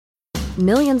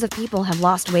Millions of people have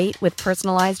lost weight with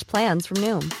personalized plans from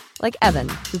Noom. Like Evan,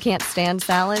 who can't stand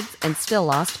salads and still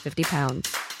lost 50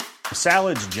 pounds.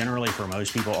 Salads generally for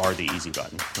most people are the easy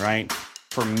button, right?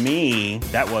 For me,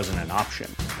 that wasn't an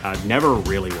option. I never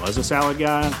really was a salad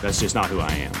guy. That's just not who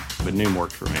I am. But Noom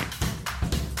worked for me.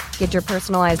 Get your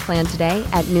personalized plan today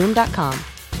at Noom.com.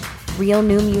 Real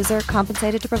Noom user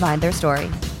compensated to provide their story.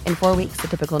 In 4 weeks, the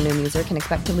typical Noom user can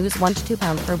expect to lose 1 to 2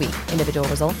 pounds per week. Individual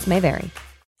results may vary.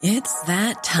 It's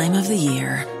that time of the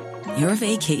year. Your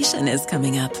vacation is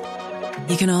coming up.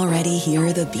 You can already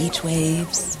hear the beach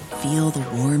waves, feel the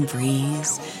warm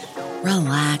breeze,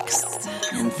 relax,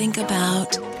 and think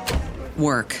about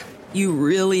work. You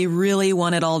really, really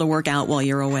want it all to work out while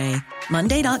you're away.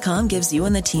 Monday.com gives you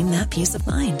and the team that peace of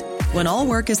mind. When all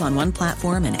work is on one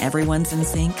platform and everyone's in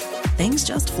sync, things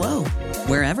just flow.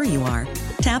 Wherever you are,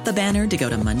 tap the banner to go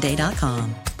to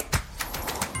Monday.com.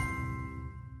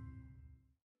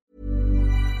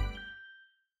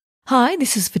 Hi,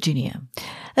 this is Virginia.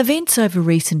 Events over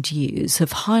recent years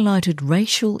have highlighted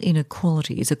racial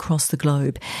inequalities across the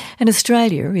globe, and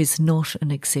Australia is not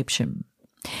an exception.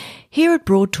 Here at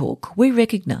Broad Talk, we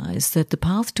recognise that the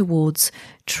path towards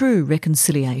true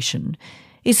reconciliation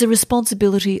is the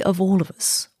responsibility of all of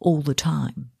us, all the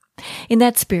time. In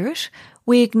that spirit,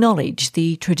 we acknowledge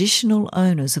the traditional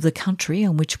owners of the country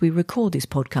on which we record this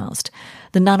podcast,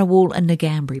 the Ngunnawal and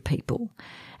Ngambri people,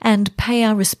 and pay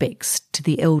our respects to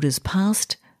the elders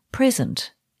past,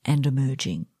 present and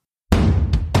emerging.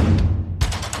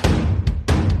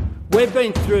 We've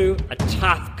been through a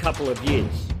tough couple of years.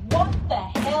 What the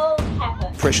hell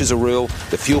happened? Pressures are real,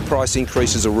 the fuel price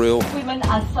increases are real. Women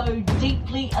are so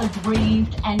deeply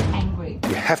aggrieved and angry.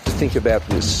 You have to think about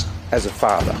this as a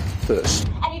father first.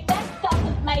 And if that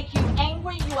doesn't make you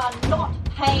angry, you are not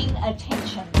paying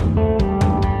attention.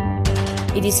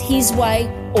 It is his way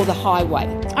or the highway.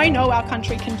 I know our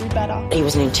country can do better. He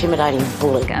was an intimidating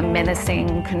bully. A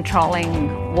menacing,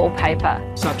 controlling wallpaper.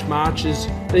 Such marches,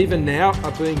 even now,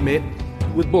 are being met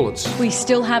with bullets. We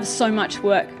still have so much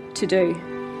work to do.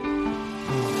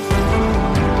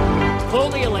 Call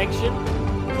the election.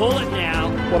 Call it now.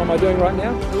 What am I doing right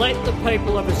now? Let the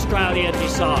people of Australia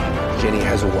decide. Jenny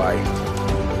has a way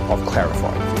of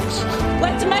clarifying things.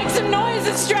 Let's make some noise,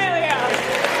 Australia!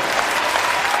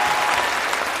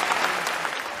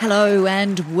 Hello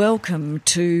and welcome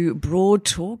to Broad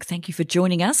Talk. Thank you for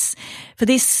joining us for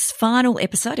this final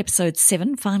episode, episode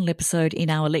 7, final episode in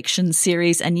our election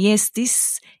series. And yes,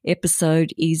 this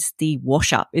episode is the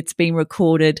wash-up. It's been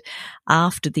recorded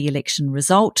after the election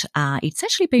result. It's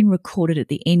actually been recorded at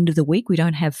the end of the week. We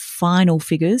don't have final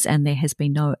figures and there has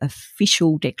been no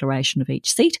official declaration of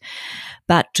each seat,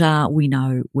 but we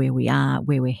know where we are,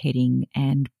 where we're heading,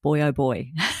 and boy, oh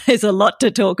boy, there's a lot to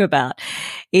talk about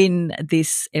in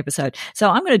this episode. So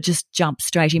I'm going to just jump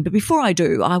straight in. But before I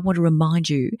do, I want to remind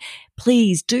you,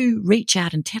 please do reach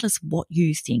out and tell us what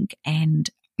you think and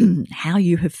how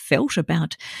you have felt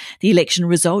about the election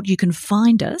result. You can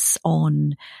find us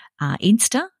on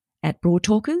Insta at Broad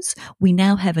Talkers. We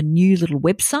now have a new little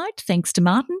website, thanks to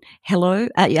Martin. Hello,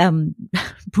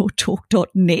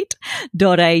 broadtalk.net.au,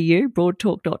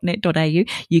 broadtalk.net.au.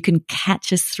 You can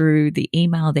catch us through the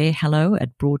email there,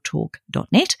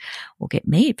 hello@broadtalk.net, or get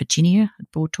me at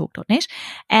Virginia@broadtalk.net.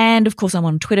 And of course, I'm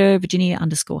on Twitter,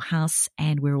 Virginia_House,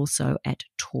 and we're also at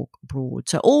Talk Broad.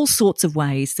 So all sorts of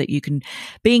ways that you can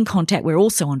be in contact. We're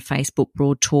also on Facebook,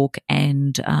 Broad Talk.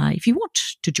 And if you want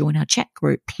to join our chat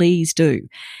group, please do.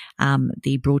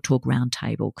 The Broad Talk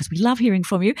Roundtable, because we love hearing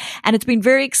from you. And it's been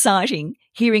very exciting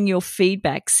hearing your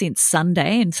feedback since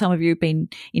Sunday. And some of you have been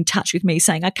in touch with me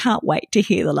saying, I can't wait to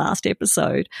hear the last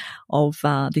episode of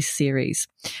this series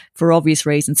for obvious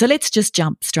reasons. So let's just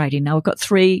jump straight in. Now, we've got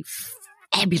 3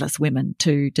 fabulous women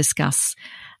to discuss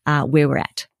where we're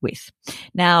at with.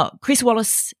 Now, Chris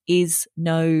Wallace is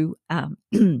no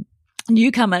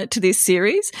newcomer to this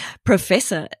series.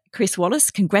 Professor Chris Wallace,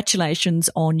 congratulations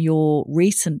on your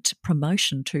recent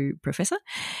promotion to Professor.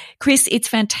 Chris, it's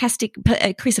fantastic.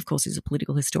 Chris, of course, is a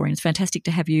political historian. It's fantastic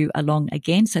to have you along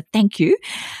again, so thank you.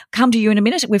 Come to you in a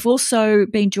minute. We've also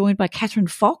been joined by Catherine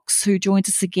Fox, who joins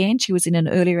us again. She was in an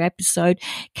earlier episode.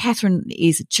 Catherine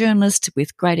is a journalist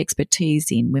with great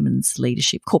expertise in women's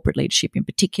leadership, corporate leadership in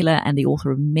particular, and the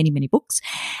author of many, many books.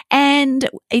 And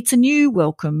it's a new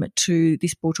welcome to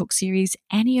this Broad Talk series,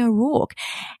 Annie O'Rourke.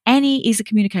 Annie is a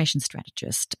communications communication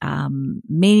strategist.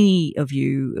 Many of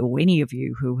you, or any of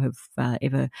you who have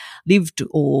ever lived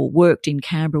or worked in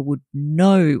Canberra would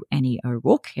know Annie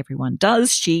O'Rourke. Everyone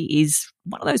does. She is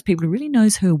one of those people who really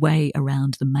knows her way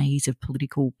around the maze of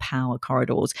political power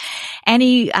corridors.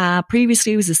 Annie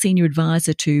previously was a senior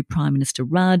advisor to Prime Minister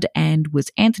Rudd and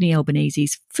was Anthony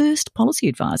Albanese's first policy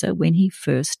advisor when he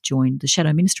first joined the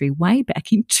Shadow Ministry way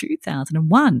back in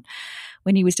 2001,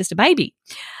 when he was just a baby.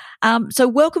 So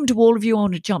welcome to all of you. I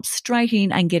want to jump straight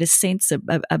in and get a sense of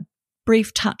a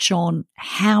brief touch on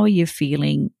how are you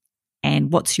feeling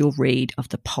and what's your read of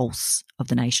the pulse of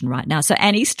the nation right now. So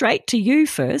Annie, straight to you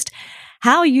first.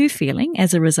 How are you feeling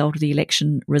as a result of the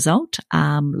election result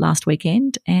last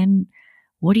weekend, and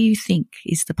what do you think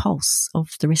is the pulse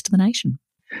of the rest of the nation?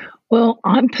 Well,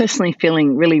 I'm personally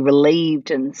feeling really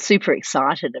relieved and super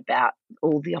excited about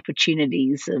all the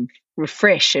opportunities of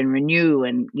refresh and renew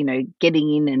and,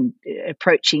 getting in and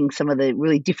approaching some of the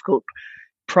really difficult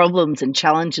problems and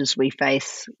challenges we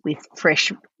face with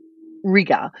fresh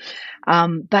rigor.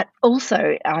 But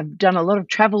also, I've done a lot of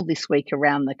travel this week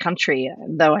around the country,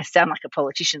 though I sound like a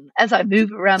politician as I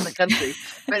move around the country.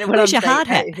 But what Where's your hard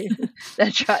hat?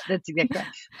 That's right. That's exactly right.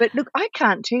 But look, I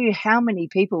can't tell you how many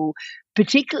people,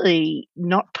 particularly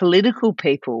not political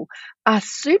people, are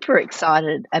super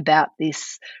excited about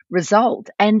this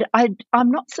result. And I'm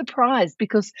not surprised,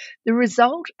 because the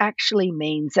result actually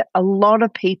means that a lot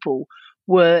of people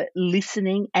were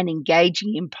listening and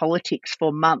engaging in politics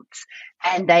for months,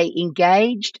 and they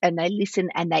engaged and they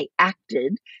listened and they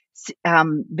acted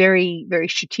very, very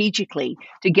strategically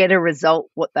to get a result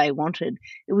what they wanted.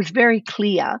 It was very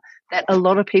clear that a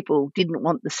lot of people didn't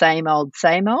want the same old,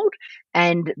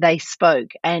 and they spoke.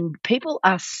 And people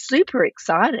are super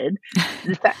excited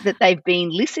the fact that they've been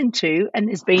listened to, and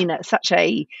there's been it's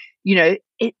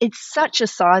such a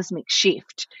seismic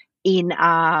shift in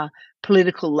our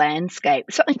political landscape,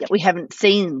 something that we haven't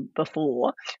seen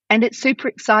before. And it's super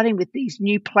exciting with these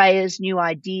new players, new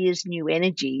ideas, new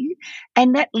energy,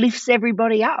 and that lifts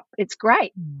everybody up. It's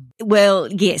great.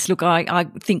 Well, yes, look, I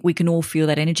think we can all feel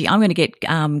that energy. I'm going to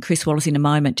get Chris Wallace in a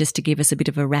moment just to give us a bit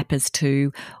of a wrap as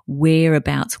to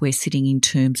whereabouts we're sitting in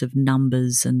terms of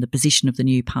numbers and the position of the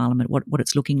new parliament, what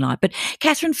it's looking like. But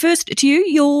Catherine, first to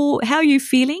you, how are you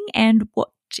feeling and what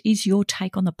is your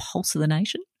take on the pulse of the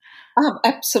nation? I'm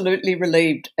absolutely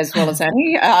relieved as well as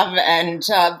Annie,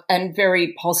 and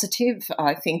very positive.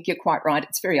 I think you're quite right.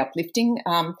 It's very uplifting.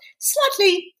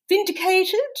 Slightly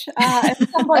vindicated as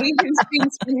somebody who's been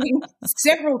spending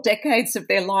several decades of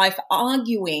their life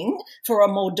arguing for a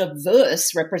more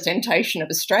diverse representation of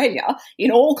Australia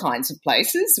in all kinds of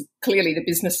places. Clearly the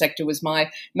business sector was my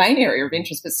main area of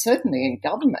interest, but certainly in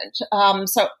government.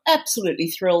 So absolutely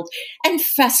thrilled and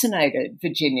fascinated,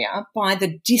 Virginia, by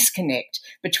the disconnect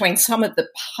between some of the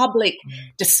public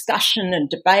discussion and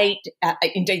debate,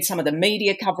 indeed some of the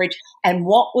media coverage, and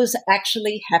what was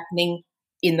actually happening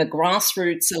in the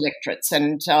grassroots electorates.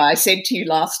 And I said to you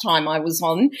last time I was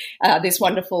on this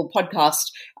wonderful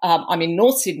podcast, I'm in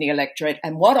North Sydney electorate,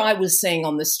 and what I was seeing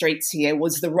on the streets here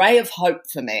was the ray of hope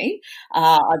for me.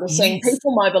 I was seeing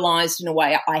people mobilised in a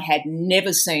way I had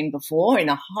never seen before in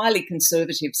a highly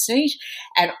conservative seat,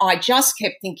 and I just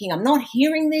kept thinking, I'm not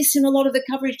hearing this in a lot of the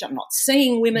coverage, I'm not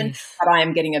seeing women, but I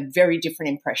am getting a very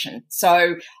different impression.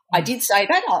 So I did say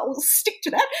that. I'll stick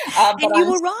to that. And you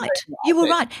were right. You were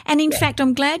right. And in fact,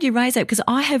 I'm glad you raised that, because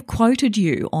I have quoted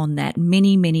you on that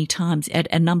many, many times at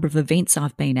a number of events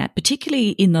I've been at,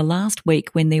 particularly in the last week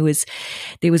when there was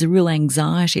a real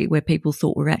anxiety where people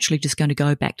thought we're actually just going to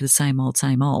go back to the same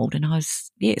old. And I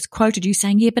was, quoted you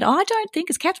saying, but I don't think,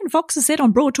 as Catherine Fox has said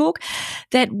on Broad Talk,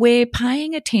 that we're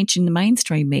paying attention, the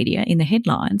mainstream media, in the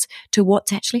headlines, to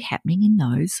what's actually happening in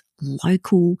those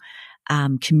local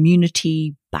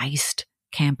community-based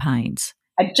campaigns.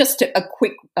 And just a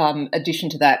quick addition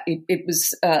to that, it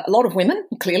was a lot of women,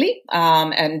 clearly,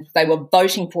 and they were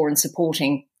voting for and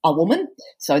supporting a woman.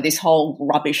 So this whole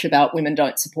rubbish about women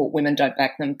don't support women, don't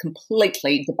back them,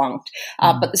 completely debunked.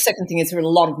 But the second thing is there are a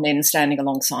lot of men standing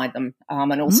alongside them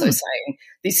and also saying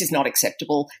this is not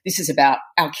acceptable. This is about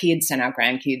our kids and our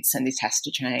grandkids, and this has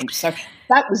to change. So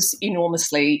that was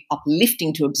enormously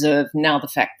uplifting to observe. Now the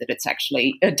fact that it's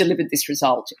actually delivered this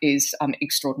result is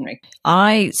extraordinary.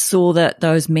 I saw that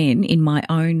those men in my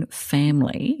own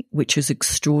family, which was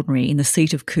extraordinary, in the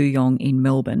seat of Kooyong in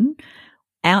Melbourne,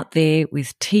 out there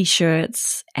with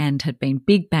T-shirts, and had been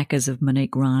big backers of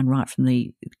Monique Ryan right from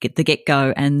the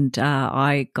get-go. And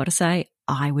I got to say,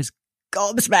 I was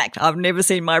gobsmacked. I've never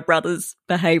seen my brothers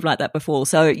behave like that before.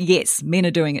 So yes, men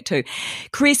are doing it too.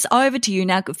 Chris, over to you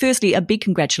now. Firstly, a big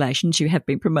congratulations. You have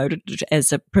been promoted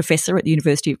as a professor at the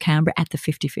University of Canberra at the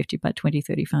 50/50 by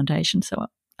 2030 Foundation. So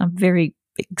I'm very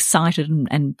excited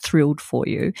and thrilled for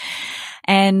you,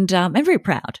 and very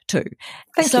proud too.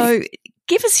 Thank you.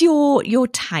 Give us your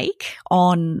take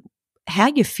on how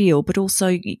you feel, but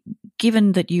also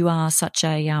given that you are such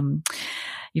a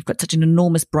you've got such an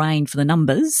enormous brain for the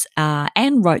numbers,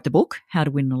 and wrote the book How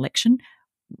to Win an Election.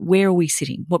 Where are we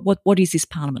sitting? What is this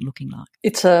parliament looking like?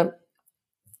 It's an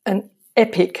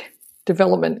epic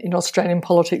development in Australian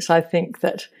politics. I think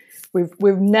that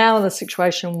we're now in a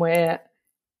situation where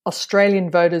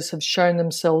Australian voters have shown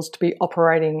themselves to be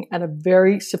operating at a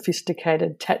very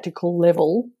sophisticated tactical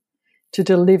level to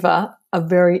deliver a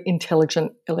very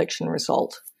intelligent election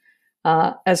result.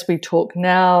 As we talk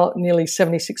now, nearly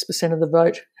 76% of the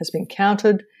vote has been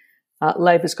counted.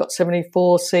 Labor's got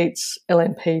 74 seats,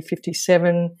 LNP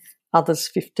 57, others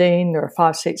 15. There are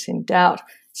 5 seats in doubt.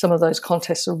 Some of those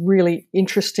contests are really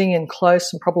interesting and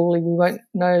close, and probably we won't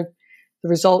know the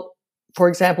result, for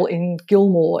example, in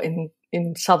Gilmore in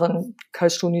southern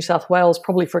coastal New South Wales,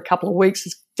 probably for a couple of weeks.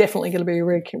 There's definitely going to be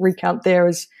a recount there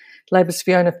as Labor's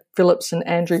Fiona Phillips and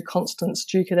Andrew Constance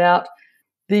duke it out.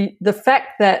 The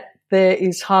fact that there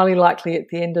is highly likely at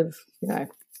the end of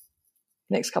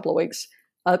next couple of weeks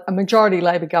a majority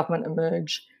Labor government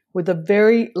emerge with a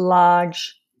very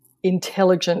large,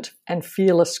 intelligent and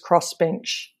fearless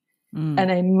crossbench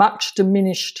and a much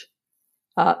diminished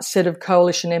set of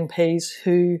coalition MPs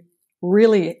who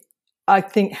really, I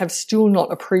think, have still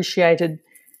not appreciated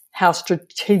how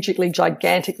strategically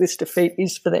gigantic this defeat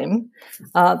is for them.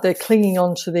 They're clinging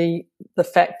on to the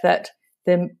fact that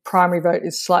their primary vote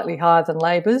is slightly higher than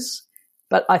Labor's.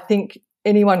 But I think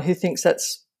anyone who thinks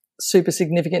that's super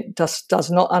significant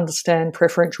does not understand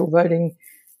preferential voting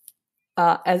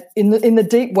in the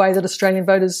deep way that Australian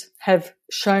voters have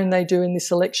shown they do in this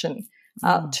election,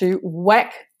 to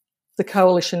whack the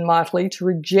coalition mightily, to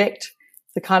reject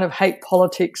the kind of hate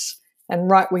politics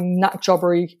and right-wing nut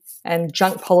jobbery and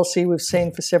junk policy we've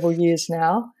seen for several years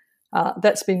now.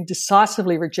 That's been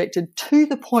decisively rejected to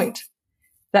the point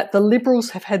that the Liberals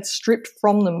have had stripped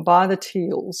from them by the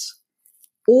Teals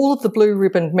all of the blue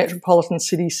ribbon metropolitan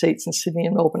city seats in Sydney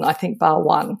and Melbourne, I think bar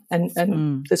one, and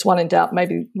there's one in doubt,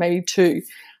 maybe two.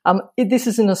 This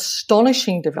is an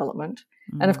astonishing development.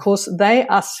 And of course, they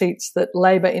are seats that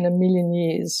Labor in a million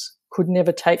years could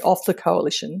never take off the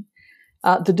coalition.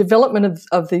 The development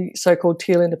of the so-called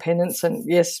Teal independents, and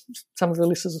yes, some of the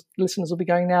listeners will be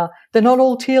going now, they're not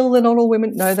all Teal, they're not all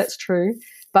women. No, that's true.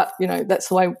 But, that's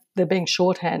the way they're being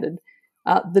shorthanded.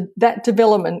 That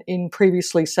development in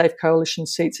previously safe coalition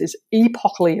seats is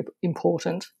epochally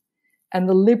important, and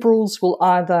the Liberals will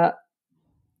either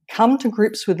come to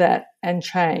grips with that and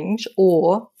change,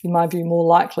 or, in my view, more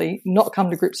likely, not come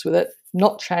to grips with it,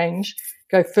 not change,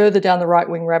 go further down the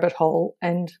right-wing rabbit hole.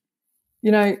 And,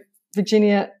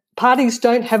 Virginia, parties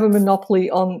don't have a monopoly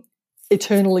on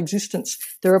eternal existence.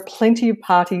 There are plenty of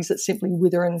parties that simply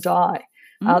wither and die.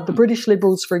 The British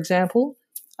Liberals, for example,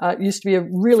 used to be a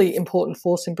really important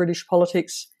force in British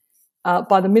politics.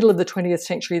 By the middle of the 20th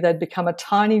century, they'd become a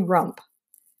tiny rump,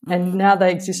 and now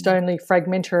they exist only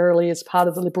fragmentarily as part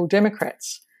of the Liberal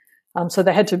Democrats. So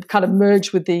they had to kind of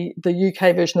merge with the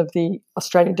UK version of the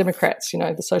Australian Democrats,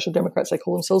 the Social Democrats they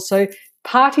call themselves. So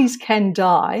parties can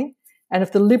die, and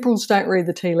if the Liberals don't read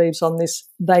the tea leaves on this,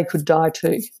 they could die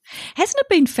too. Hasn't it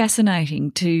been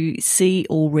fascinating to see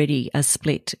already a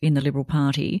split in the Liberal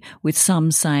Party, with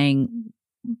some saying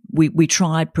we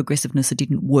tried progressiveness, it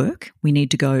didn't work, we need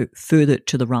to go further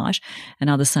to the right, and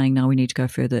others saying, no, we need to go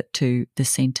further to the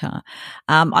centre.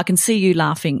 I can see you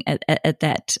laughing at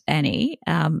that, Annie.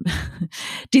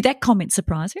 Did that comment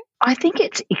surprise you? I think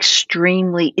it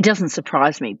doesn't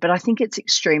surprise me, but I think it's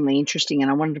extremely interesting,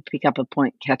 and I wanted to pick up a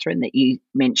point, Catherine, that you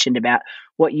mentioned about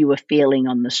what you were feeling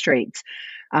on the streets.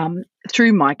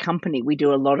 Through my company, we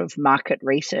do a lot of market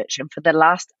research, and for the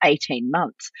last 18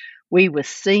 months, we were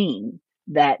seeing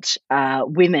that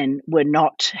women were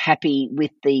not happy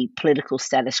with the political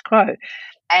status quo.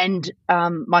 And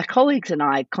my colleagues and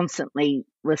I constantly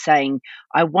were saying,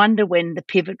 I wonder when the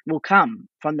pivot will come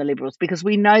from the Liberals, because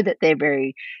we know that they're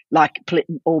very, like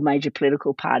all major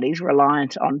political parties,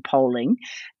 reliant on polling,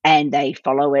 and they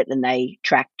follow it and they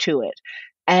track to it.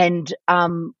 And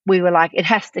we were like, it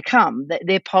has to come.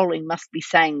 Their polling must be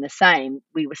saying the same.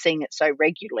 We were seeing it so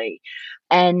regularly.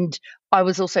 And I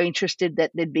was also interested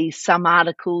that there'd be some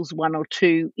articles, one or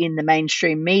two in the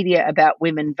mainstream media about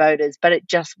women voters, but it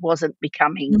just wasn't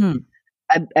becoming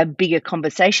a bigger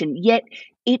conversation. Yet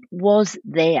it was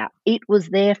there. It was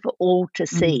there for all to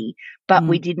see, but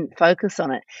we didn't focus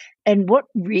on it. And what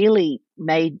really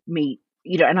made me,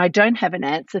 and I don't have an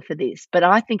answer for this, but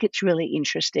I think it's really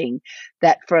interesting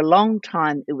that for a long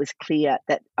time it was clear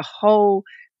that a whole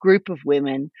group of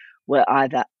women were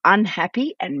either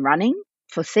unhappy and running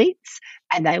for seats,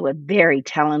 and they were very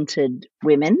talented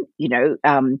women.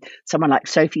 Someone like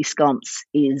Sophie Scompes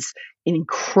is an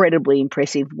incredibly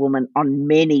impressive woman on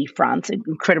many fronts, an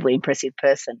incredibly impressive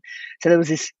person. So there was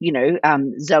this,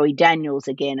 Zoe Daniels,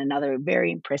 again, another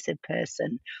very impressive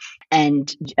person, and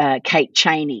Kate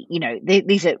Cheney.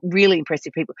 These are really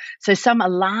impressive people. So some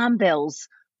alarm bells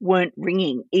weren't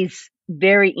ringing is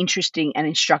very interesting and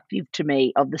instructive to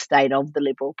me of the state of the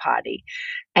Liberal Party.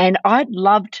 And I'd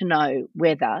love to know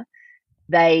whether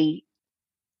they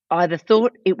either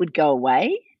thought it would go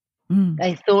away,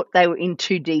 they thought they were in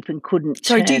too deep and couldn't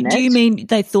turn it. Do you mean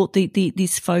they thought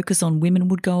this focus on women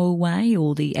would go away,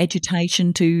 or the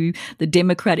agitation to the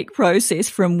democratic process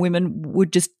from women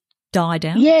would just die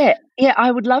down? Yeah,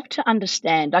 I would love to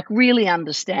understand, really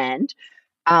understand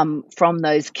from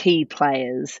those key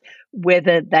players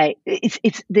whether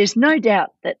there's no doubt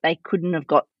that they couldn't have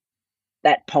got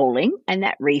that polling and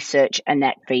that research and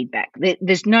that feedback.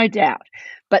 There's no doubt.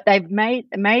 But they've made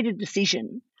a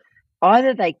decision.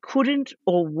 Either they couldn't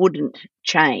or wouldn't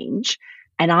change,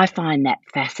 and I find that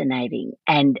fascinating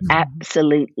and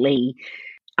absolutely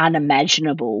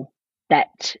unimaginable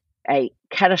that a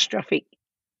catastrophic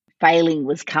failing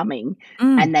was coming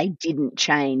and they didn't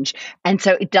change. And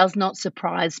so it does not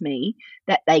surprise me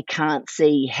that they can't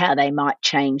see how they might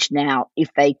change now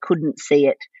if they couldn't see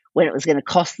it when it was going to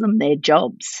cost them their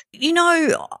jobs.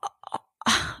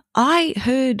 I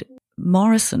heard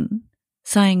Morrison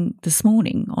saying this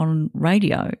morning on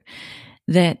radio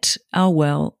that,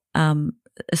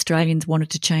 Australians wanted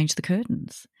to change the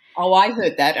curtains. Oh, I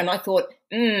heard that, and I thought,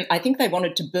 I think they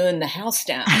wanted to burn the house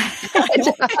down. But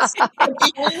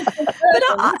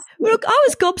I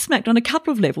was gobsmacked on a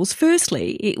couple of levels.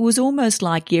 Firstly, it was almost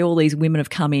like, all these women have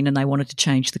come in and they wanted to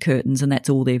change the curtains and that's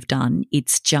all they've done.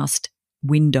 It's just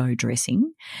window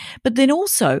dressing. But then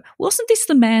also, wasn't this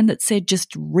the man that said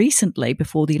just recently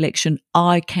before the election,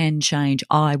 I can change,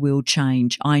 I will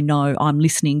change, I know, I'm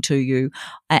listening to you.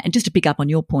 And just to pick up on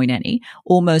your point, Annie,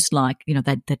 almost like, they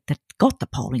got the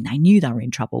polling, they knew they were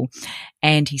in trouble.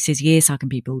 And he says, yes, I can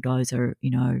be bulldozer,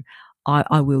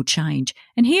 I will change.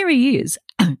 And here he is,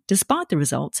 despite the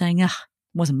result, saying, it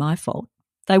wasn't my fault.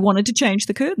 They wanted to change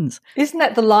the curtains. Isn't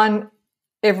that the line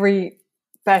every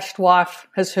bashed wife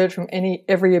has heard from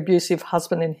every abusive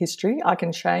husband in history? I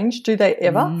can change. Do they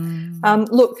ever?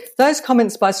 Look, those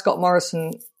comments by Scott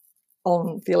Morrison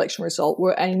on the election result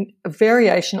were a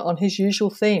variation on his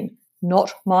usual theme,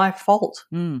 not my fault.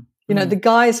 The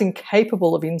guy is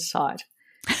incapable of insight.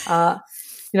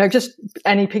 Just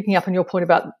Annie, picking up on your point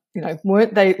about,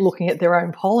 weren't they looking at their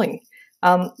own polling?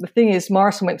 The thing is,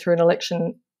 Morrison went through an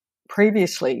election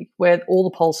previously where all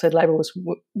the polls said Labor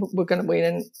were going to win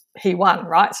and he won,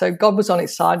 right? So God was on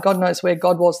his side. God knows where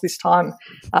God was this time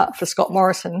for Scott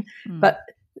Morrison. But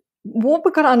what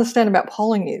we've got to understand about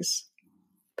polling is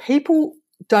people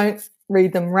don't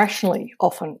read them rationally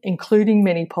often, including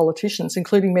many politicians,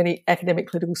 including many academic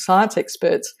political science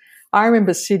experts. I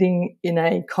remember sitting in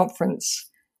a conference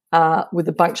with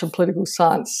a bunch of political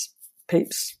science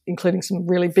peeps, including some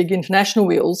really big international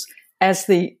wheels, as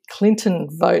the Clinton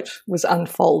vote was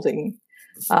unfolding.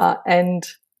 And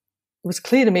it was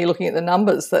clear to me looking at the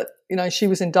numbers that, she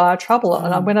was in dire trouble.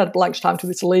 And I went out at lunchtime to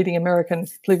this leading American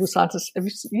political scientist. Have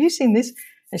you seen this?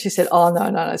 And she said, oh,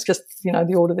 no, it's just,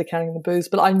 the order they're counting the booths.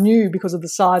 But I knew because of the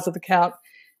size of the count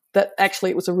that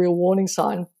actually it was a real warning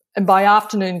sign. And by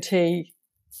afternoon tea,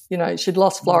 she'd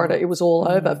lost Florida. It was all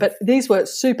over. But these were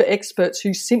super experts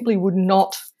who simply would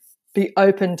not be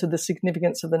open to the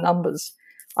significance of the numbers.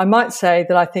 I might say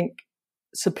that I think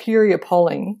superior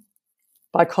polling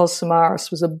by Kos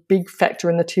Samaras was a big factor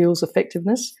in the Teal's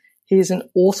effectiveness. He is an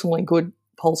awesomely good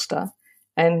pollster,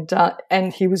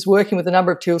 and he was working with a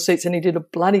number of Teal seats, and he did a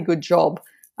bloody good job.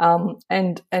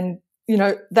 And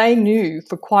they knew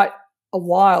for quite a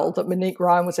while that Monique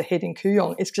Ryan was ahead in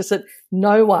Kooyong. It's just that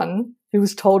no one who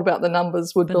was told about the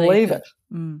numbers would believe it.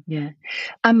 Yeah.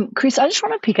 Chris, I just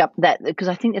want to pick up that because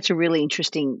I think that's a really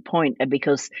interesting point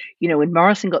because, when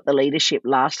Morrison got the leadership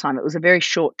last time, it was a very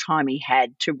short time he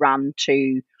had to run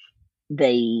to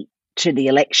the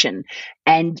election.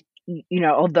 And,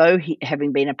 although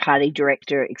having been a party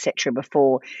director, et cetera,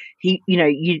 before,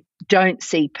 you don't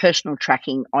see personal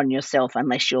tracking on yourself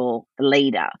unless you're the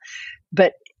leader.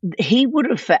 But he would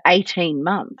have for 18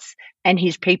 months and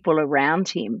his people around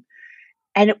him.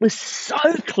 And it was so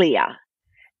clear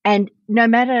And no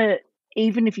matter,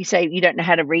 even if you say you don't know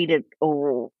how to read it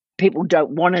or people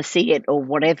don't want to see it or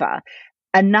whatever,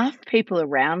 enough people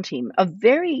around him are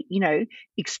very,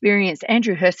 experienced.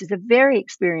 Andrew Hirst is a very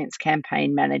experienced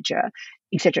campaign manager,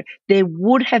 etc. There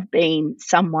would have been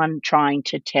someone trying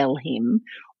to tell him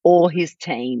or his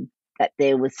team that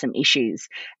there was some issues.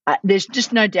 There's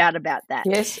just no doubt about that.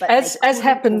 Yes, as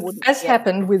happened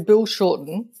with Bill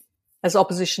Shorten as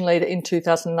opposition leader in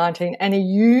 2019. Annie,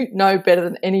 you know better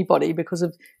than anybody because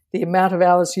of the amount of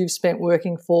hours you've spent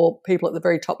working for people at the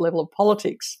very top level of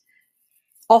politics.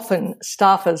 Often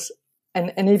staffers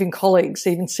and even colleagues,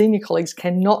 even senior colleagues,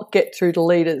 cannot get through to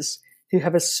leaders who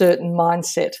have a certain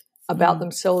mindset about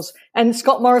themselves. And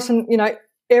Scott Morrison,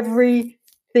 everything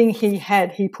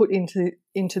he put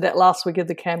into that last week of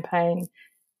the campaign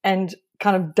and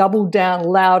kind of doubled down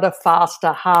louder,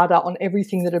 faster, harder on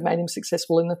everything that had made him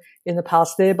successful in the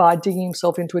past, thereby digging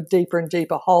himself into a deeper and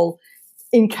deeper hole,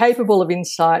 incapable of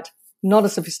insight, not a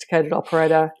sophisticated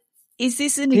operator. Is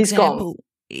this an example?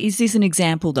 Is this an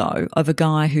example, though, of a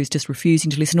guy who's just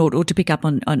refusing to listen, or to pick up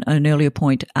on an earlier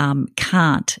point,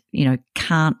 can't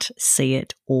see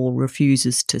it or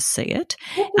refuses to see it?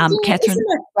 Catherine? Isn't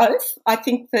it both? I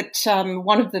think that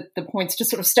one of the points, to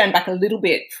sort of stand back a little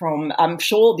bit from, I'm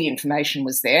sure the information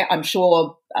was there. I'm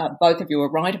sure both of you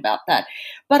are right about that.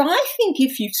 But I think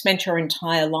if you've spent your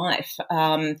entire life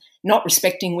not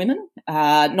respecting women,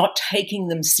 not taking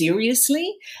them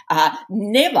seriously,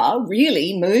 never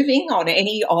really moving on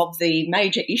any of the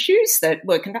major issues that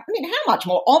were conducted. I mean, how much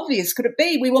more obvious could it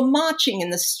be? We were marching in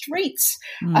the streets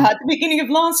at the beginning of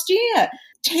last year,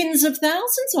 tens of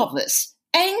thousands of us,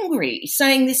 angry,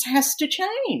 saying this has to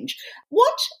change.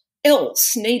 What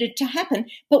else needed to happen?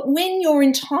 But when your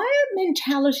entire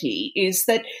mentality is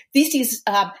that this is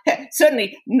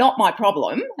certainly not my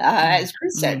problem, as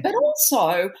Chris said, but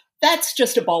also that's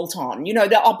just a bolt-on.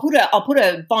 I'll put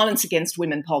a violence against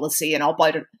women policy and I'll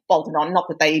bolt it on. Not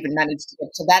that they even managed to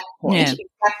get to that point. Yeah.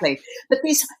 Exactly. But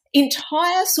this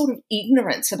entire sort of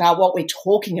ignorance about what we're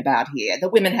talking about here,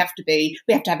 that we have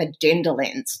to have a gender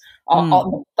lens on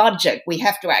the budget. We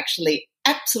have to actually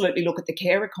absolutely look at the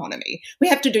care economy. We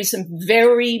have to do some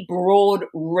very broad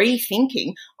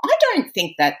rethinking. I don't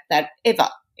think that ever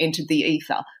entered the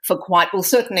ether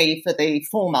certainly for the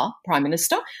former Prime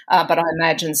Minister, but I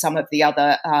imagine some of the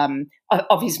other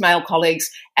of his male colleagues,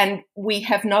 and we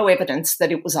have no evidence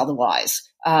that it was otherwise.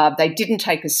 They didn't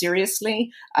take us seriously.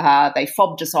 They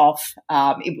fobbed us off.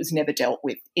 It was never dealt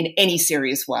with in any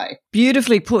serious way.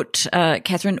 Beautifully put,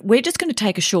 Catherine. We're just going to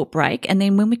take a short break, and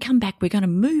then when we come back, we're going to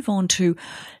move on to,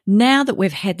 now that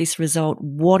we've had this result,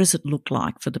 what does it look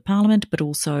like for the Parliament, but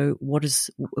also what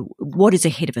is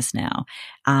ahead of us now?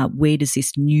 Where does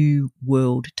this new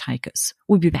world take us?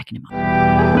 We'll be back in a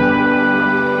moment.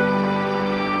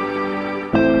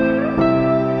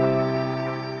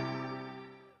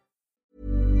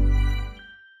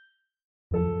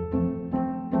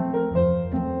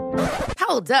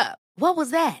 Hold up. What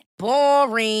was that?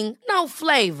 Boring. No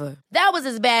flavor. That was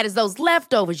as bad as those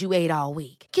leftovers you ate all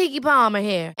week. Keke Palmer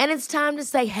here. And it's time to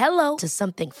say hello to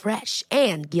something fresh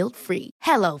and guilt-free.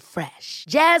 Hello Fresh.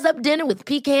 Jazz up dinner with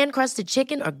pecan-crusted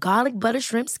chicken or garlic butter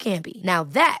shrimp scampi. Now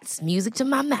that's music to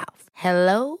my mouth.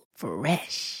 Hello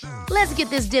Fresh. Let's get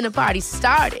this dinner party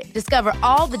started. Discover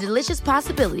all the delicious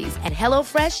possibilities at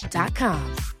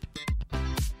HelloFresh.com.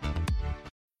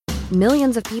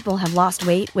 Millions of people have lost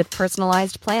weight with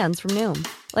personalized plans from Noom.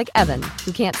 Like Evan,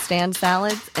 who can't stand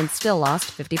salads and still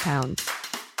lost 50 pounds.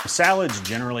 Salads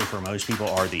generally for most people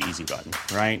are the easy button,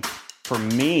 right? For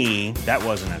me, that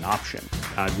wasn't an option.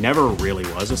 I never really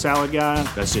was a salad guy.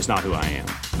 That's just not who I am.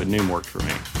 But Noom worked for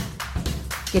me.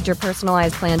 Get your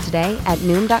personalized plan today at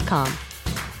Noom.com.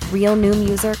 Real Noom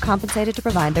user compensated to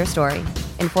provide their story.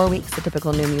 In 4 weeks, the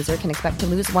typical Noom user can expect to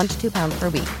lose 1 to 2 pounds per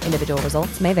week. Individual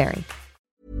results may vary.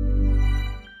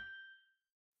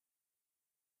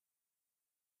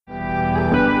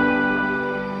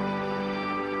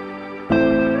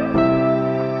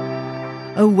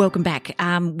 Oh, welcome back.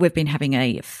 We've been having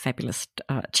a fabulous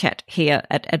chat here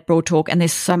at Broad Talk, and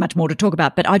there's so much more to talk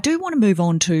about. But I do want to move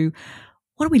on to,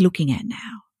 what are we looking at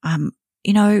now?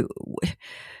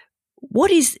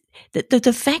 What is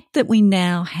the fact that we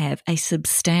now have a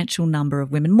substantial number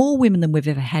of women, more women than we've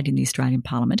ever had in the Australian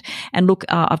Parliament. And look,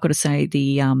 I've got to say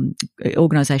the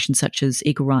organisations such as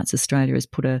Equal Rights Australia has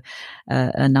put a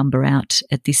number out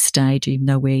at this stage, even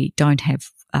though we don't have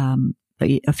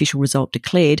official result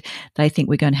declared, they think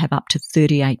we're going to have up to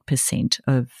 38%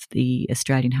 of the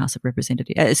Australian House of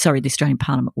Representatives, the Australian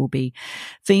Parliament will be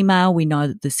female. We know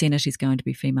that the Senate is going to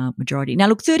be female majority. Now,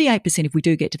 look, 38%, if we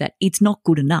do get to that, it's not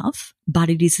good enough, but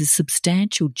it is a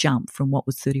substantial jump from what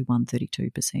was 31,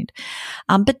 32%.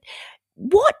 But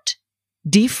what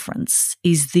difference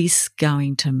is this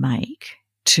going to make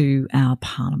to our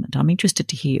parliament? I'm interested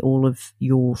to hear all of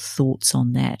your thoughts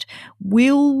on that.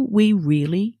 Will we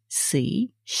really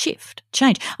see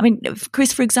change? I mean,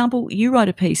 Chris, for example, you wrote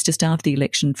a piece just after the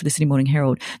election for the Sydney Morning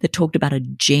Herald that talked about a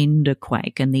gender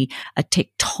quake and a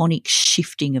tectonic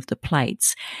shifting of the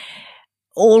plates,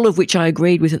 all of which I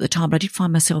agreed with at the time, but I did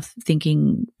find myself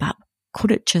thinking, but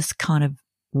could it just kind of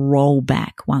roll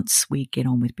back once we get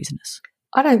on with business?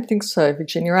 I don't think so,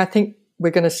 Virginia. I think we're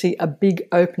going to see a big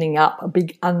opening up, a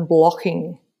big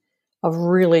unblocking of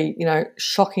really,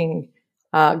 shocking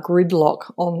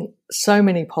gridlock on so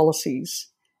many policies.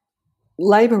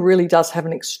 Labor really does have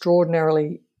an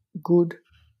extraordinarily good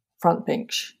front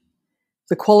bench.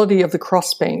 The quality of the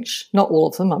crossbench, not all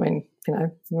of them, I mean,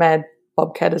 mad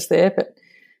Bobcat is there,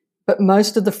 but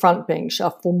most of the front bench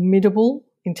are formidable,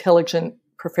 intelligent,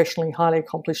 professionally highly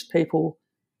accomplished people.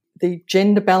 The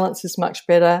gender balance is much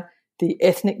better. The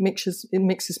ethnic mix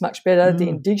is much better. The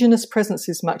Indigenous presence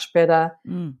is much better.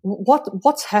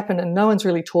 What's happened, and no one's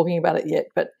really talking about it yet,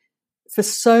 but for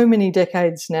so many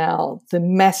decades now, the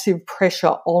massive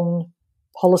pressure on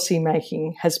policy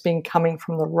making has been coming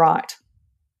from the right.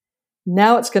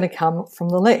 Now it's going to come from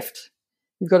the left.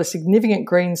 You've got a significant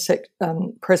Green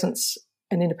presence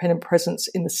and independent presence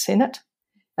in the Senate,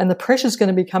 and the pressure is going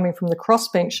to be coming from the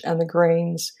crossbench and the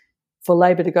Greens for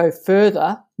Labor to go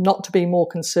further, not to be more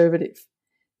conservative.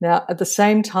 Now, at the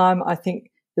same time, I think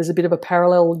there's a bit of a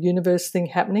parallel universe thing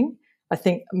happening. I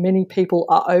think many people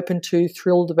are open to,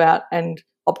 thrilled about, and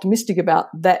optimistic about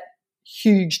that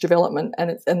huge development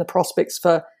and the prospects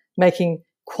for making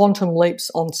quantum leaps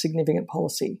on significant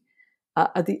policy.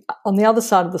 On the other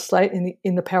side of the slate,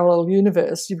 in the parallel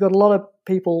universe, you've got a lot of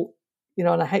people,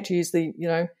 and I hate to use the,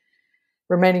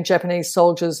 remaining Japanese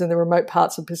soldiers in the remote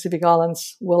parts of Pacific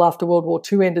Islands well after World War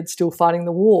II ended still fighting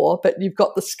the war, but you've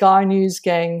got the Sky News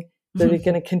gang that are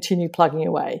going to continue plugging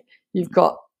away. You've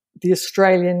got the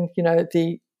Australian,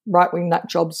 the right-wing nut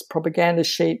jobs propaganda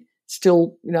sheet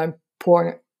still,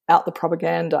 pouring out the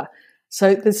propaganda.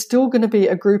 So there's still going to be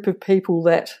a group of people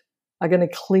that are going to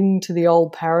cling to the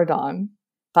old paradigm,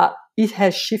 but it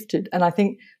has shifted. And I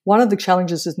think one of the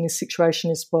challenges in this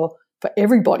situation is for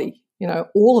everybody,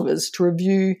 all of us, to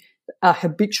review our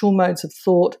habitual modes of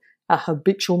thought, our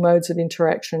habitual modes of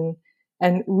interaction,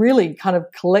 and really kind of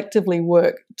collectively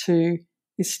work to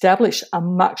establish a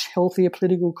much healthier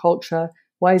political culture,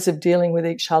 ways of dealing with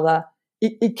each other.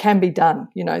 It can be done.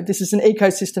 This is an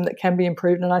ecosystem that can be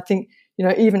improved. And I think,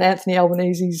 even Anthony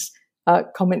Albanese's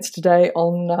comments today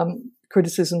on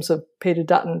criticisms of Peter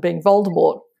Dutton being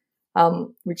Voldemort,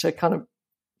 which are kind of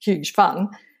huge fun,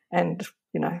 and,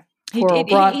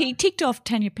 He ticked off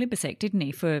Tanya Plibersek, didn't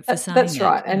he, for saying that's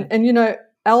right. And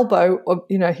Albo,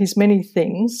 he's many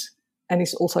things, and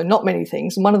he's also not many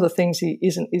things. And one of the things he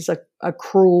isn't is a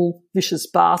cruel, vicious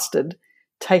bastard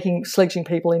sledging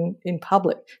people in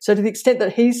public. So to the extent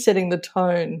that he's setting the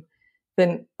tone,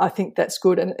 then I think that's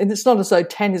good. And it's not as though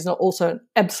Tanya's not also an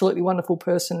absolutely wonderful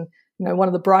person, one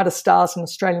of the brightest stars in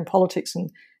Australian politics,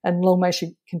 and long may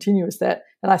she continue as that.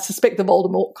 And I suspect the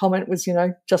Voldemort comment was,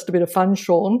 just a bit of fun,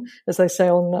 Sean, as they say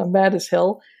on Mad as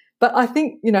Hell. But I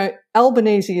think,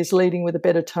 Albanese is leading with a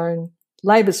better tone.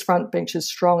 Labor's front bench is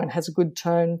strong and has a good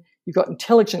tone. You've got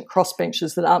intelligent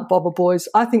crossbenchers that aren't bobber boys.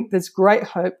 I think there's great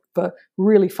hope for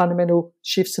really fundamental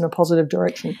shifts in a positive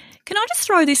direction. Can I just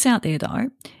throw this out there, though?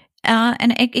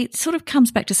 And it sort of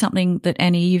comes back to something that,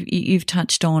 Annie, you've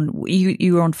touched on.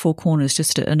 You were on Four Corners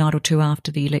just a night or two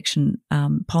after the election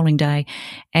polling day,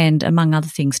 and among other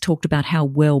things talked about how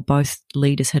well both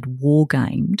leaders had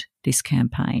war-gamed this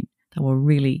campaign. They were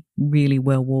really, really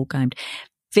well war-gamed.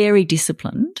 Very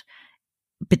disciplined,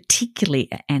 particularly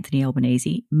Anthony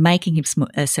Albanese, making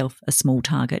himself a small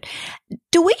target.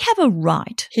 Do we have a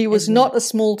right? He was not a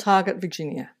small target,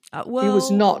 Virginia. He was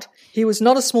not. He was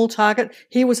not a small target.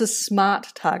 He was a smart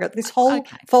target. This whole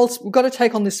we've got to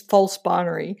take on this false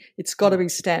binary. It's got to be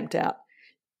stamped out.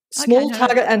 Small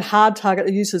target and hard target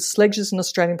are used as sledges in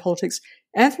Australian politics.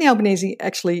 Anthony Albanese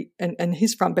actually, and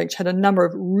his front bench, had a number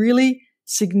of really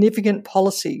significant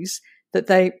policies that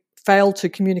they failed to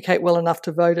communicate well enough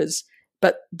to voters,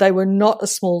 but they were not a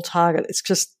small target. It's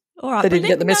just all right, they didn't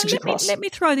get the message across. Let me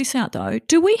throw this out, though.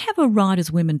 Do we have a right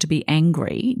as women to be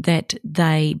angry that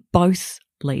they both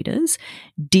leaders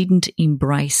didn't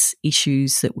embrace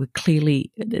issues that were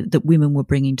clearly that women were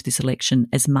bringing to this election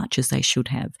as much as they should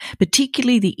have,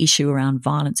 particularly the issue around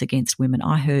violence against women.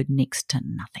 I heard next to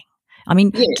nothing. I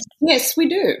mean, yes, we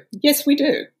do. Yes, we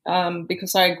do.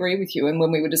 Because I agree with you. And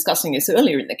when we were discussing this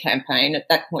earlier in the campaign, at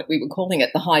that point we were calling it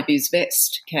the High Vis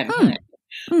Vest campaign.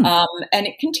 And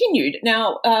it continued.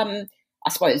 Now, I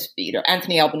suppose,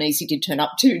 Anthony Albanese did turn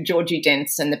up to Georgie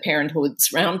Dent's and the Parenthood's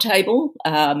roundtable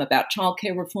about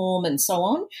childcare reform and so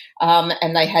on,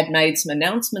 and they had made some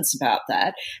announcements about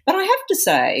that. But I have to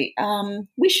say,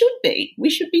 we should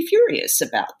be furious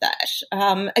about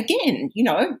that. Again,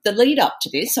 the lead up to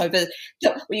this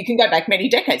you can go back many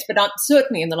decades, but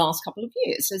certainly in the last couple of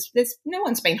years, there's no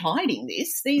one's been hiding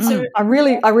this. I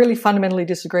really fundamentally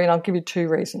disagree, and I'll give you two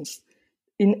reasons.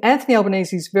 In Anthony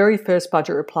Albanese's very first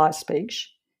budget reply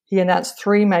speech, he announced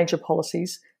 3 major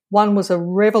policies. One was a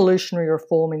revolutionary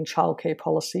reform in childcare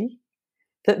policy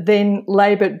that then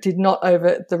Labor did not,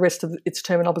 over the rest of its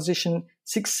term in opposition,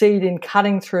 succeed in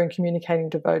cutting through and communicating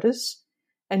to voters,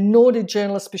 and nor did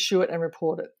journalists pursue it and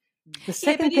report it. The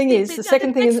second thing is,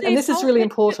 and this is really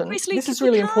important. This is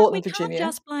really important, Virginia. We can't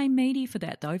just blame media for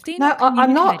that, though. No,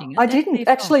 I'm not. I didn't.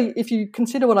 Actually, if you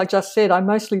consider what I just said, I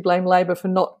mostly blame Labor for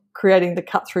not creating the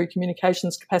cut-through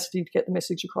communications capacity to get the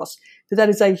message across. But that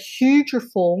is a huge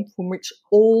reform from which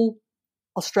all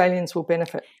Australians will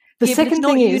benefit. The second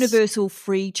thing is universal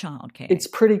free childcare. It's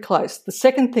pretty close. The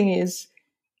second thing is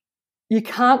you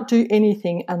can't do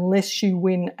anything unless you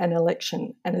win an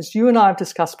election. And as you and I have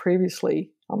discussed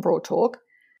previously on Broad Talk,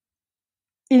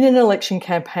 in an election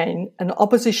campaign, an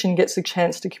opposition gets a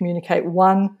chance to communicate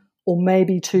 1 or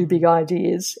maybe 2 big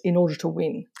ideas in order to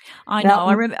win. I know.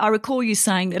 I recall you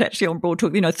saying that actually on Broad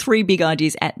Talk, 3 big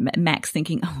ideas at max,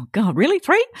 thinking, oh, God, really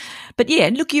 3? But,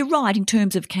 yeah, look, you're right in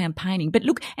terms of campaigning. But,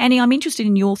 look, Annie, I'm interested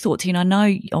in your thoughts here. And I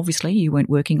know, obviously, you weren't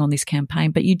working on this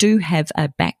campaign, but you do have a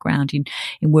background in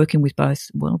working with both,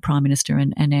 Prime Minister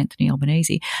and Anthony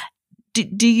Albanese.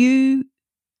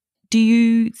 Do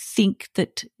you think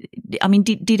that,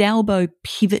 did Albo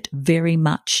pivot very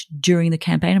much during the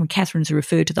campaign? I mean, Catherine's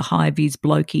referred to the high-vis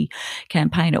blokey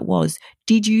campaign it was.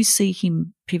 Did you see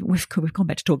him pivot? We've gone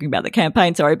back to talking about the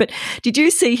campaign, sorry, but did you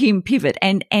see him pivot?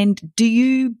 And do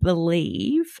you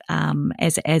believe,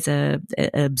 as a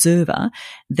observer,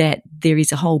 that there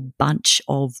is a whole bunch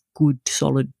of good,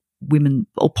 solid women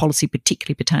or policy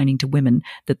particularly pertaining to women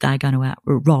that they're going to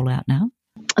roll out now?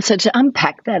 So to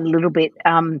unpack that a little bit,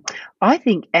 I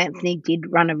think Anthony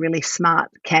did run a really smart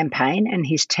campaign and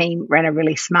his team ran a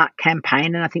really smart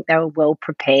campaign, and I think they were well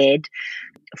prepared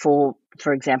for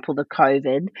example, the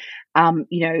COVID.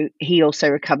 He also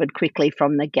recovered quickly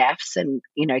from the gaffes and,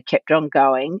 kept on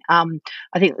going. I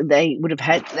think they would have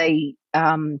had,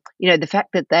 the fact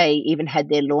that they even had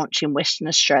their launch in Western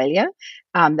Australia,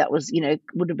 that was,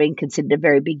 would have been considered a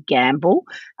very big gamble.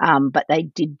 But they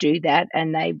did do that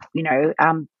and they,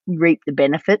 reap the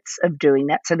benefits of doing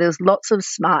that. So there's lots of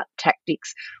smart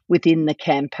tactics within the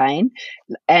campaign.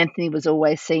 Anthony was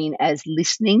always seen as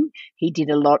listening. He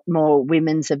did a lot more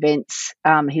women's events.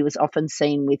 He was often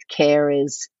seen with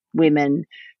carers, women,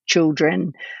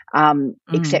 children,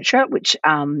 etc., which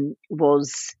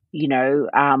was,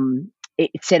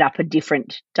 it set up a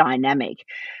different dynamic.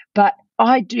 But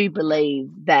I do believe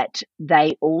that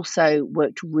they also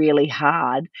worked really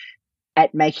hard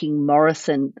at making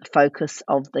Morrison the focus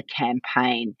of the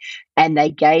campaign, and they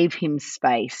gave him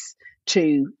space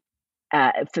to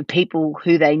for people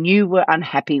who they knew were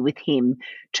unhappy with him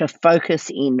to focus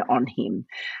in on him.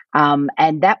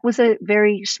 And that was a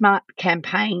very smart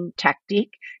campaign tactic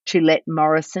to let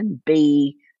Morrison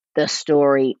be the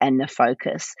story and the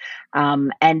focus.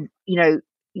 And,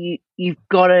 you've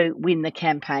got to win the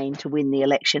campaign to win the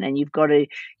election, and you've got to,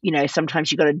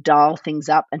 sometimes you've got to dial things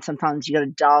up and sometimes you've got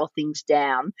to dial things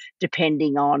down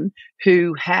depending on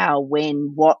who, how,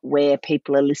 when, what, where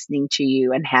people are listening to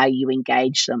you and how you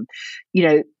engage them.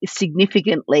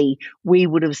 Significantly, we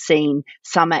would have seen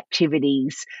some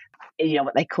activities,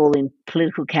 what they call in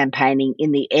political campaigning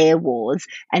in the air wars,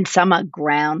 and some are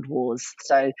ground wars.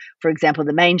 So, for example,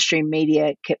 the mainstream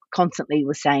media constantly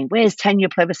was saying, where's Tanya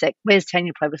Plibersek? Where's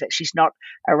Tanya Plibersek? She's not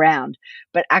around.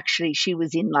 But actually she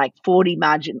was in like 40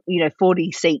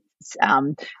 seats,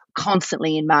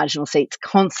 constantly in marginal seats,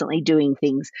 constantly doing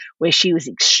things where she was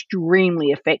extremely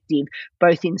effective,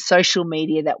 both in social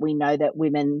media that we know that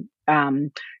women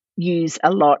use a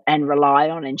lot and rely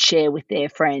on and share with their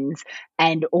friends,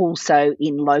 and also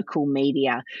in local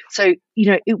media. So,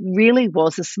 it really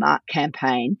was a smart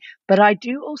campaign. But I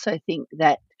do also think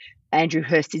that Andrew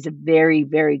Hirst is a very,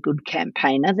 very good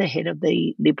campaigner, the head of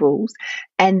the Liberals,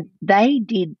 and they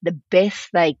did the best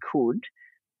they could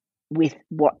with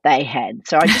what they had.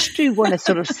 So I just do want to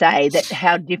sort of say that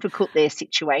how difficult their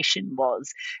situation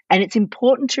was. And it's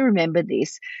important to remember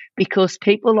this because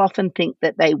people often think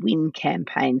that they win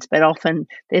campaigns, but often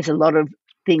there's a lot of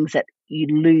things that you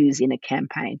lose in a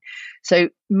campaign. So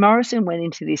Morrison went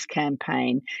into this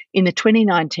campaign. In the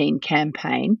 2019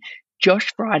 campaign,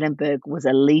 Josh Frydenberg was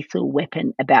a lethal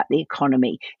weapon about the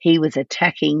economy. He was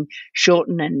attacking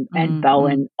Shorten and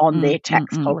Bowen on their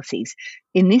tax policies.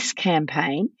 In this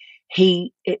campaign,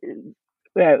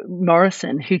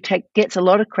 Morrison, who gets a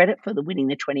lot of credit for winning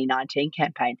the 2019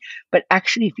 campaign, but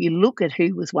actually if you look at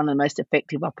who was one of the most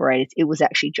effective operators, it was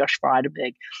actually Josh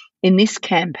Frydenberg. In this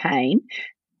campaign,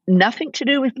 nothing to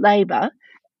do with Labor,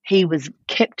 he was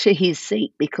kept to his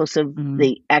seat because of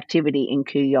the activity in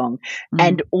Kooyong.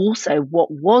 And also what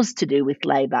was to do with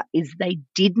Labor is they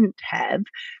didn't have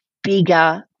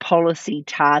bigger policy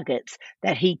targets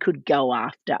that he could go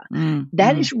after.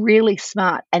 That is really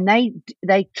smart. And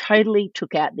they totally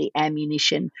took out the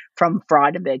ammunition from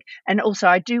Frydenberg. And also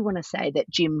I do want to say that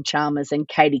Jim Chalmers and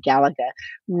Katie Gallagher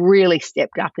really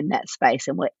stepped up in that space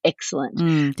and were excellent.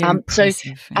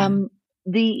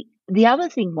 The other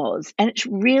thing was, and it's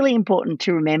really important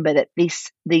to remember that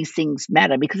these things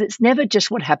matter because it's never just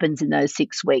what happens in those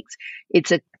 6 weeks.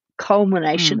 It's a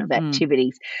culmination of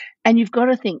activities. And you've got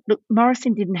to think, look,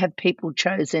 Morrison didn't have people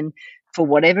chosen for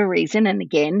whatever reason. And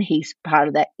again, he's part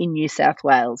of that in New South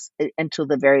Wales until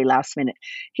the very last minute.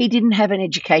 He didn't have an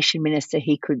education minister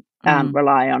he could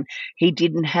rely on. He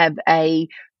didn't have a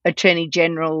attorney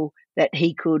general that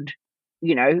he could,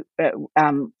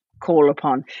 call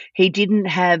upon. He didn't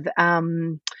have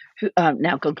now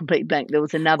gone completely blank. There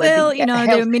was another. Well,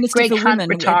 the Minister Greg for Hunt Women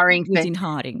retiring was in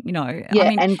hiding.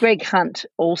 And Greg Hunt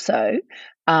also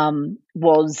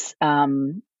was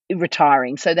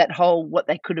retiring. So that whole what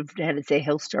they could have had as their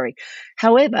health story.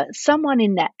 However, someone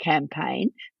in that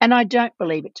campaign, and I don't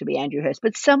believe it to be Andrew Hirst,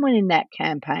 but someone in that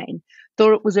campaign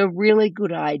thought it was a really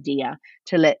good idea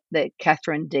to let the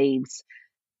Catherine Deves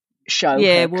show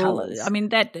her colours. I mean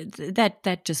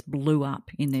that just blew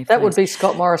up in their face. That would be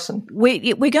Scott Morrison. We're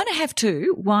going to have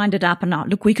to wind it up, and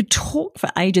look, we could talk for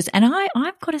ages, and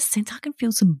I've got a sense I can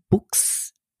feel some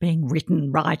books being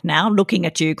written right now. Looking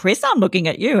at you, Chris, I'm looking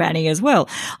at you, Annie, as well.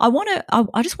 I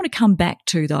just want to come back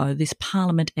to though this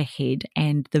Parliament ahead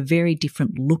and the very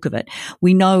different look of it.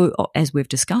 We know, as we've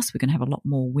discussed, we're going to have a lot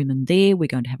more women there. We're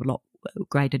going to have a lot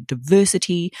greater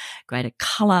diversity, greater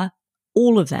colour,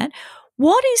 all of that.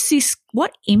 What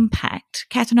impact,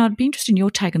 Catherine, I'd be interested in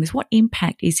your take on this. What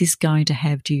impact is this going to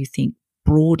have, do you think,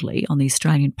 broadly on the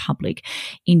Australian public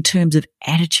in terms of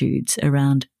attitudes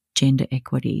around gender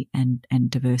equity and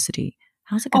diversity?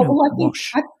 How's it going to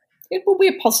wash? It will be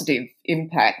a positive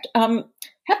impact. Having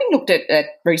looked at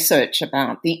research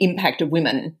about the impact of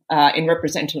women in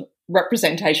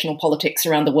representational politics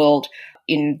around the world,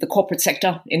 in the corporate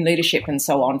sector, in leadership and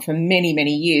so on for many,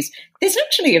 many years, there's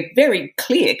actually a very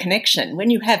clear connection. When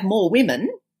you have more women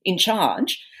in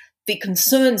charge, the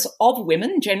concerns of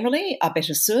women generally are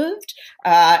better served.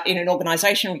 In an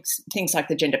organisation, things like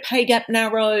the gender pay gap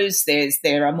narrows,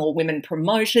 there are more women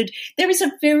promoted. There is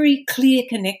a very clear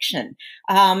connection.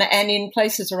 And in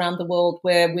places around the world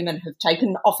where women have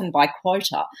taken, often by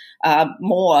quota,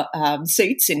 more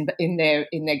seats in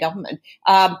their government,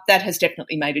 that has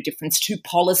definitely made a difference to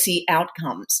policy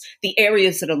outcomes, the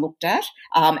areas that are looked at,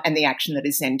 and the action that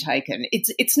is then taken.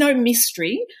 It's no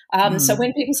mystery. So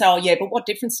when people say, "Oh, yeah, but what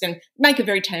difference can make a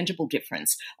very tangible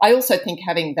difference?" I also think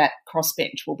having that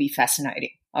crossbench will be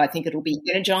fascinating. I think it'll be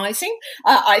energising.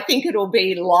 I think it'll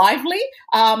be lively.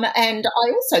 And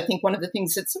I also think one of the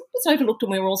things that sort of was overlooked,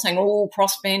 and we were all saying,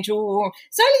 crossbench,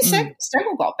 Sally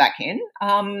Stengel got back in,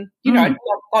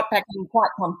 got back in quite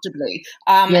comfortably.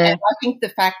 And I think the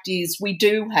fact is we've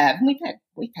had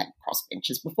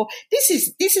crossbenches before. This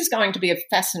is going to be a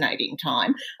fascinating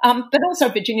time. But also,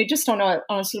 Virginia, just on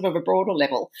a sort of a broader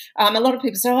level, a lot of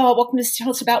people say, what can this tell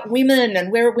us about women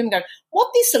and where are women going? What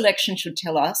this election should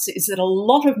tell us is that a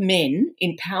lot of men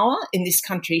in power in this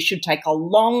country should take a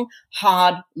long,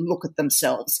 hard look at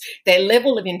themselves, their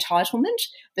level of entitlement,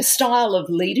 the style of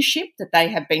leadership that they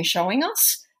have been showing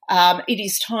us. It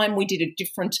is time we did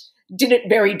it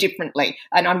very differently.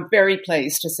 And I'm very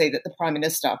pleased to see that the Prime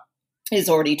Minister is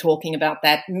already talking about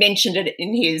that, mentioned it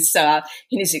in his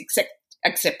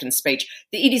acceptance speech.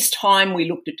 It is time we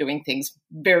looked at doing things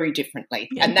very differently.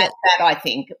 Yeah, and that I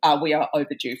think we are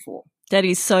overdue for. That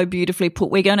is so beautifully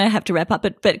put. We're going to have to wrap up,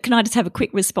 but can I just have a quick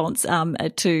response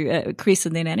to Chris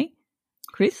and then Annie?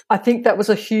 Chris? I think that was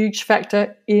a huge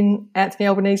factor in Anthony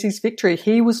Albanese's victory.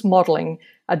 He was modelling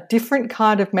a different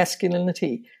kind of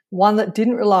masculinity, one that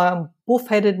didn't rely on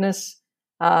buff-headedness,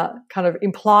 kind of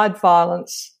implied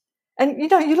violence. And, you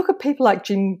know, you look at people like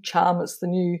Jim Chalmers, the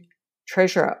new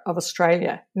Treasurer of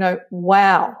Australia, you know,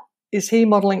 wow, is he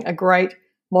modelling a great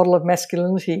model of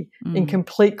masculinity in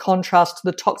complete contrast to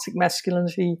the toxic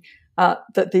masculinity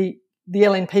that the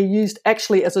LNP used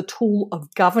actually as a tool of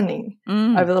governing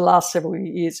over the last several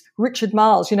years. Richard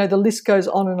Marles, you know, the list goes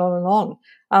on and on and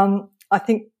on. I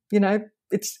think, you know,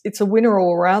 it's a winner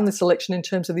all around this election in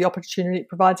terms of the opportunity it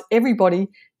provides everybody,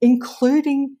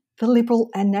 including the Liberal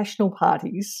and National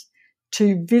parties,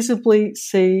 to visibly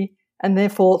see and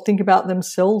therefore think about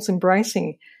themselves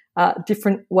embracing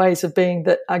different ways of being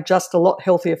that are just a lot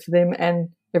healthier for them and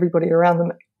everybody around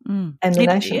them and the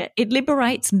nation. It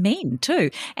liberates men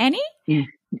too. Annie? Yeah.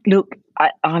 Look,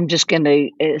 I'm just going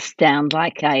to sound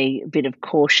like a bit of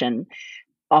caution.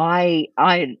 I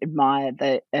admire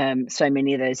so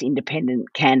many of those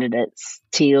independent candidates,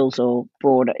 Teals or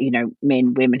broader, you know,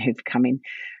 men, women who've come in.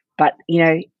 But, you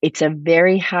know, it's a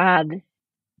very hard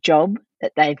job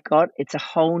that they've got. It's a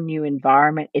whole new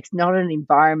environment. It's not an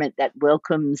environment that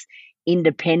welcomes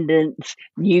independents,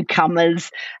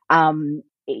 newcomers.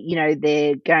 You know,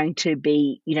 they're going to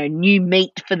be, you know, new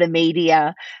meat for the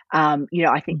media. You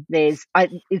know, I think there's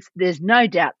no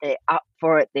doubt they're up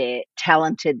for it. They're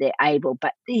talented, they're able,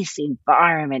 but this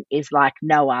environment is like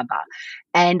no other.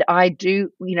 And I do,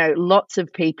 you know, lots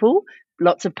of people,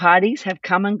 lots of parties have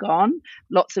come and gone,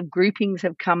 lots of groupings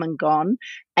have come and gone,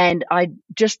 and I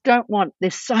just don't want,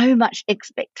 there's so much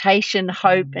expectation,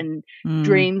 hope and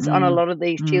dreams on a lot of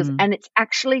these deals, and it's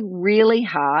actually really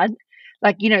hard.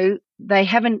 Like, you know,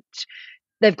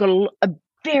 they've got a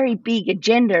very big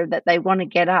agenda that they want to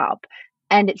get up,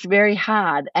 and it's very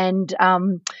hard. And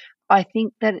I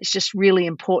think that it's just really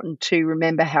important to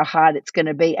remember how hard it's going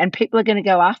to be, and people are going to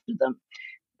go after them.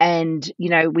 And, you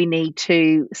know, we need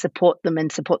to support them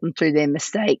and support them through their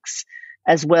mistakes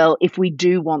as well if we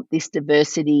do want this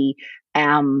diversity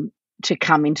to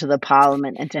come into the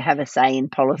parliament and to have a say in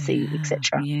policy,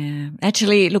 etc. Yeah,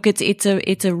 actually, look, it's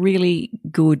a really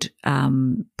good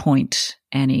point,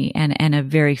 Annie, and a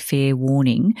very fair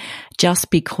warning. Just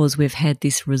because we've had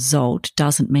this result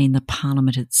doesn't mean the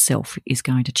parliament itself is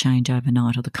going to change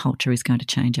overnight or the culture is going to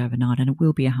change overnight, and it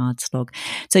will be a hard slog.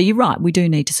 So you're right, we do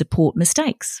need to support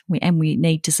mistakes and we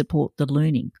need to support the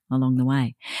learning along the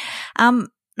way.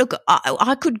 Look,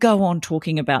 I could go on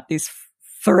talking about this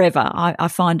forever. I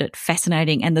find it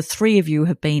fascinating, and the three of you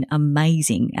have been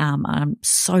amazing. I'm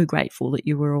so grateful that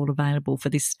you were all available for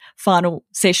this final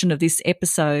session of this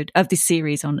episode of this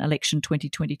series on election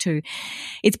 2022.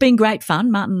 It's been great fun.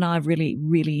 Martin and I have really,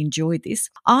 really enjoyed this.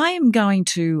 I am going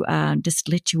to just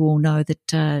let you all know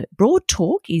that Broad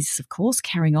Talk is, of course,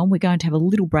 carrying on. We're going to have a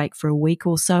little break for a week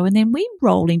or so, and then we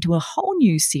roll into a whole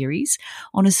new series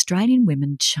on Australian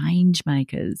women change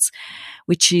makers,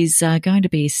 which is going to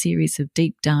be a series of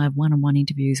deep dive one-on-one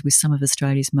interviews with some of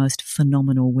Australia's most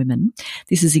phenomenal women.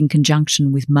 This is in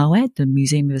conjunction with MOAD, the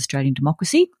Museum of Australian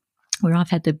Democracy, where I've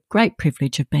had the great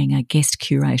privilege of being a guest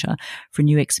curator for a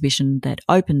new exhibition that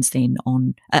opens at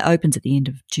the end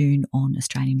of June on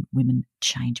Australian women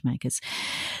changemakers.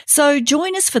 So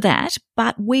join us for that,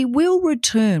 but we will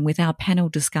return with our panel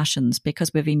discussions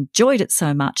because we've enjoyed it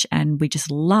so much and we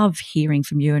just love hearing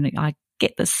from you, and I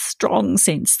get the strong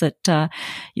sense that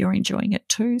you're enjoying it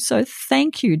too. So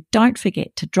thank you. Don't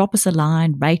forget to drop us a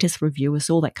line, rate us, review us,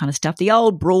 all that kind of stuff. The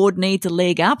old broad needs a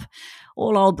leg up.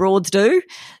 All old broads do.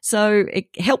 So it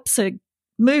helps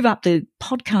move up the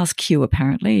podcast queue,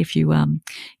 apparently, if you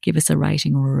give us a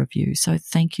rating or a review. So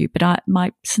thank you. But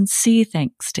my sincere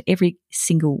thanks to every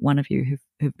single one of you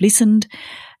who've listened,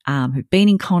 who've been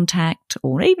in contact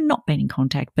or even not been in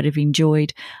contact, but have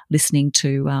enjoyed listening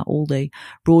to all the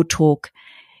Broad Talk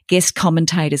guest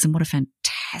commentators. And what a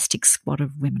fantastic squad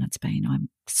of women it's been. I'm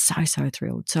so, so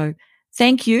thrilled. So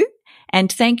thank you.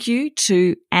 And thank you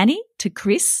to Annie, to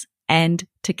Chris, and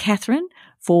to Catherine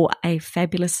for a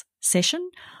fabulous session.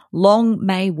 Long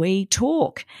may we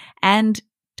talk. And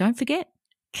don't forget,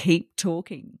 keep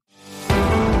talking.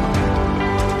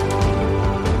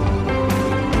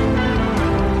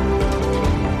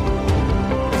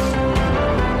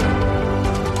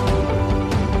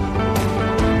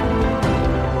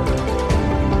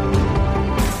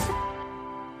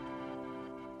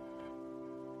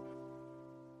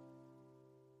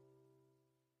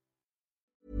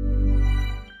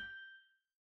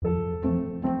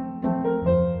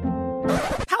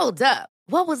 Hold up.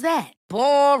 What was that?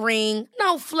 Boring.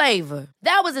 No flavor.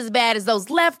 That was as bad as those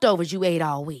leftovers you ate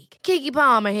all week. Keke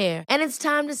Palmer here. And it's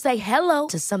time to say hello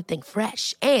to something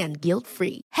fresh and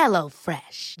guilt-free. Hello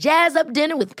Fresh. Jazz up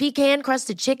dinner with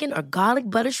pecan-crusted chicken or garlic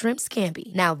butter shrimp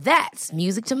scampi. Now that's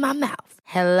music to my mouth.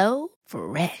 Hello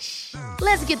Fresh.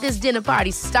 Let's get this dinner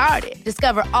party started.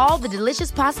 Discover all the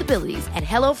delicious possibilities at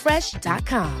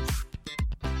HelloFresh.com.